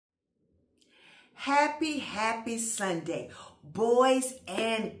Happy Sunday, boys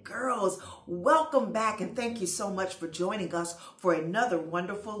and girls. Welcome back and thank you so much for joining us for another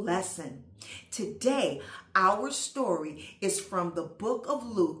wonderful lesson. Today, our story is from the book of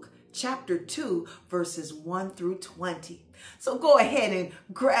Luke, chapter 2, verses 1 through 20. So go ahead and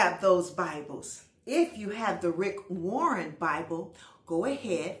grab those Bibles. If you have the Rick Warren Bible, go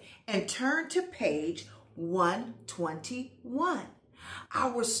ahead and turn to page 121.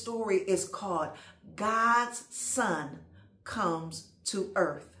 Our story is called God's Son Comes to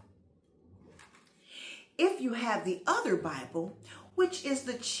Earth. If you have the other Bible, which is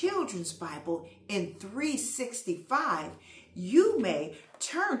the Children's Bible in 365, you may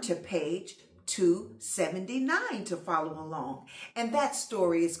turn to page 279 to follow along. And that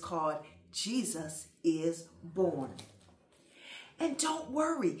story is called Jesus is Born. And don't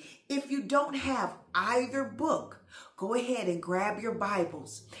worry, if you don't have either book, go ahead and grab your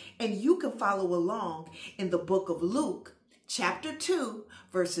Bibles and you can follow along in the book of Luke, chapter 2,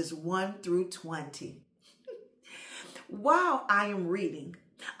 verses 1 through 20. While I am reading,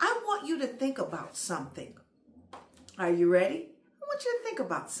 I want you to think about something. Are you ready? I want you to think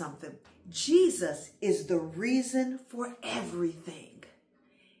about something. Jesus is the reason for everything.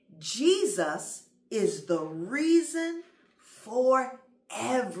 Jesus is the reason for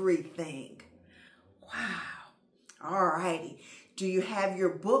everything. Wow. All righty. Do you have your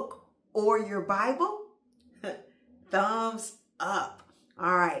book or your Bible? Thumbs up.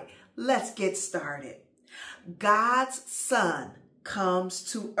 All right, let's get started. God's Son comes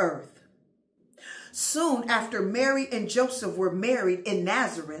to earth. Soon after Mary and Joseph were married in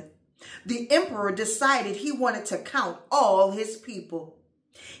Nazareth, the emperor decided he wanted to count all his people.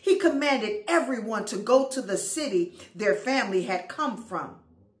 He commanded everyone to go to the city their family had come from.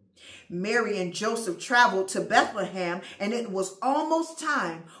 Mary and Joseph traveled to Bethlehem, and it was almost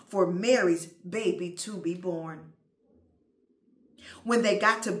time for Mary's baby to be born. When they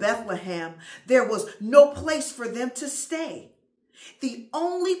got to Bethlehem, there was no place for them to stay. The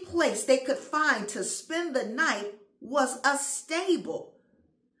only place they could find to spend the night was a stable.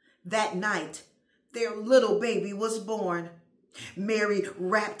 That night, their little baby was born. Mary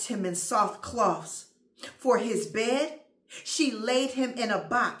wrapped him in soft cloths. For his bed, she laid him in a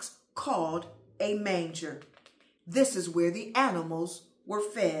box called a manger. This is where the animals were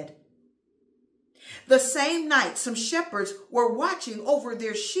fed. The same night, some shepherds were watching over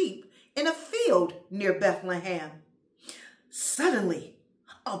their sheep in a field near Bethlehem. Suddenly,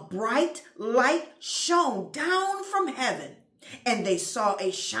 a bright light shone down from heaven, and they saw a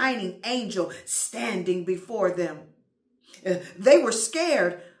shining angel standing before them. They were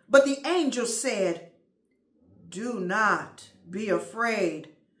scared, but the angel said, "Do not be afraid.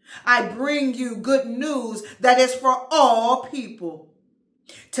 I bring you good news that is for all people.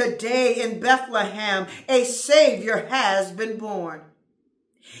 Today in Bethlehem, a Savior has been born.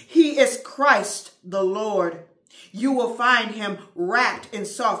 He is Christ the Lord. You will find him wrapped in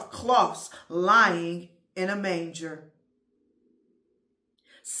soft cloths, lying in a manger."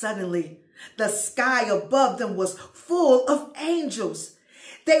 Suddenly, the sky above them was full of angels.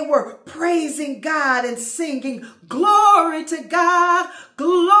 They were praising God and singing, "Glory to God,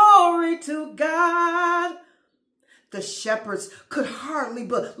 glory to God." The shepherds could hardly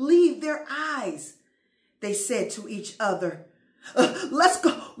believe their eyes. They said to each other, let's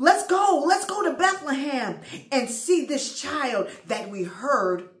go to Bethlehem and see this child that we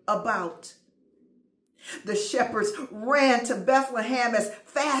heard about." The shepherds ran to Bethlehem as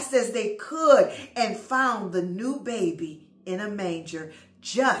fast as they could and found the new baby in a manger,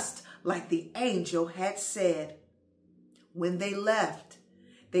 just like the angel had said. When they left,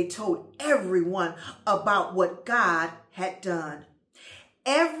 they told everyone about what God had done.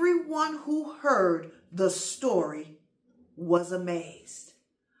 Everyone who heard the story was amazed.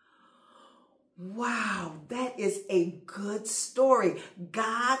 Wow, that is a good story.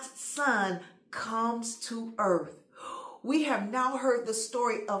 God's Son comes to earth. We have now heard the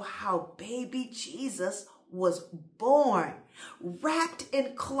story of how baby Jesus was born, wrapped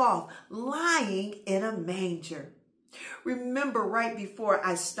in cloth, lying in a manger. Remember, right before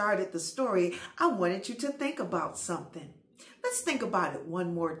I started the story, I wanted you to think about something. Let's think about it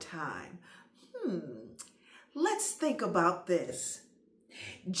one more time. Let's think about this.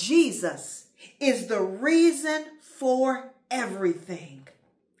 Jesus is the reason for everything.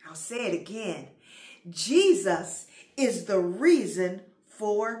 I'll say it again. Jesus is the reason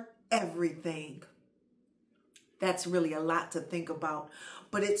for everything. That's really a lot to think about,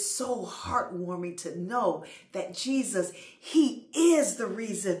 but it's so heartwarming to know that Jesus, he is the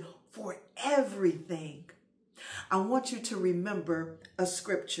reason for everything. I want you to remember a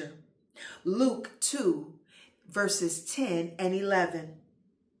scripture. Luke 2, verses 10 and 11.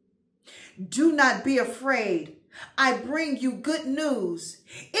 Do not be afraid. I bring you good news.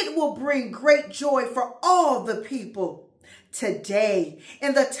 It will bring great joy for all the people. Today,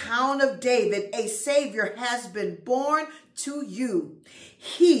 in the town of David, a Savior has been born to you.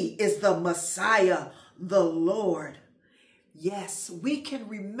 He is the Messiah, the Lord. Yes, we can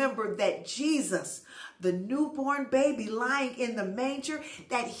remember that Jesus, the newborn baby lying in the manger,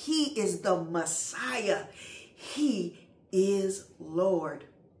 that he is the Messiah. He is Lord.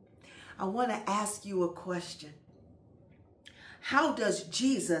 I want to ask you a question. How does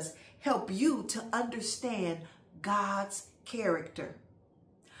Jesus help you to understand God's character?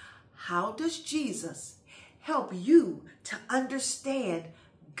 How does Jesus help you to understand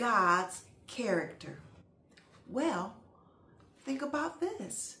God's character? Well, think about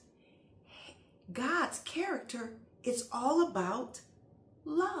this. God's character is all about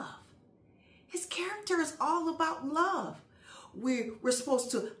love. His character is all about love. We're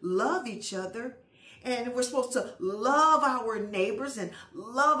supposed to love each other, and we're supposed to love our neighbors and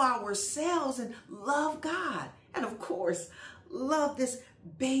love ourselves and love God. And of course, love this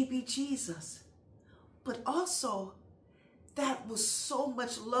baby Jesus. But also, that was so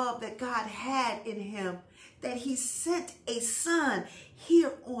much love that God had in him that he sent a son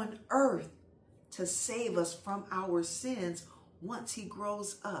here on earth to save us from our sins once he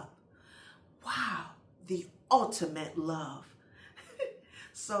grows up. Wow, the ultimate love.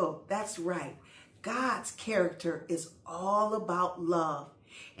 So that's right. God's character is all about love.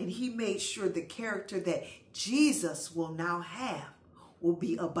 And he made sure the character that Jesus will now have will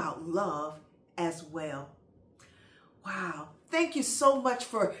be about love as well. Wow. Thank you so much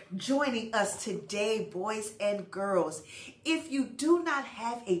for joining us today, boys and girls. If you do not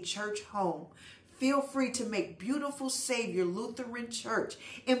have a church home, feel free to make Beautiful Savior Lutheran Church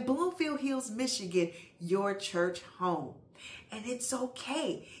in Bloomfield Hills, Michigan, your church home. And it's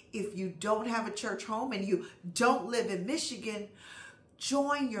okay if you don't have a church home and you don't live in Michigan.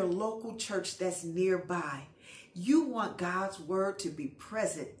 Join your local church that's nearby. You want God's word to be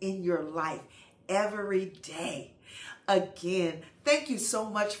present in your life every day. Again, thank you so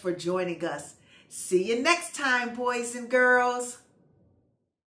much for joining us. See you next time, boys and girls.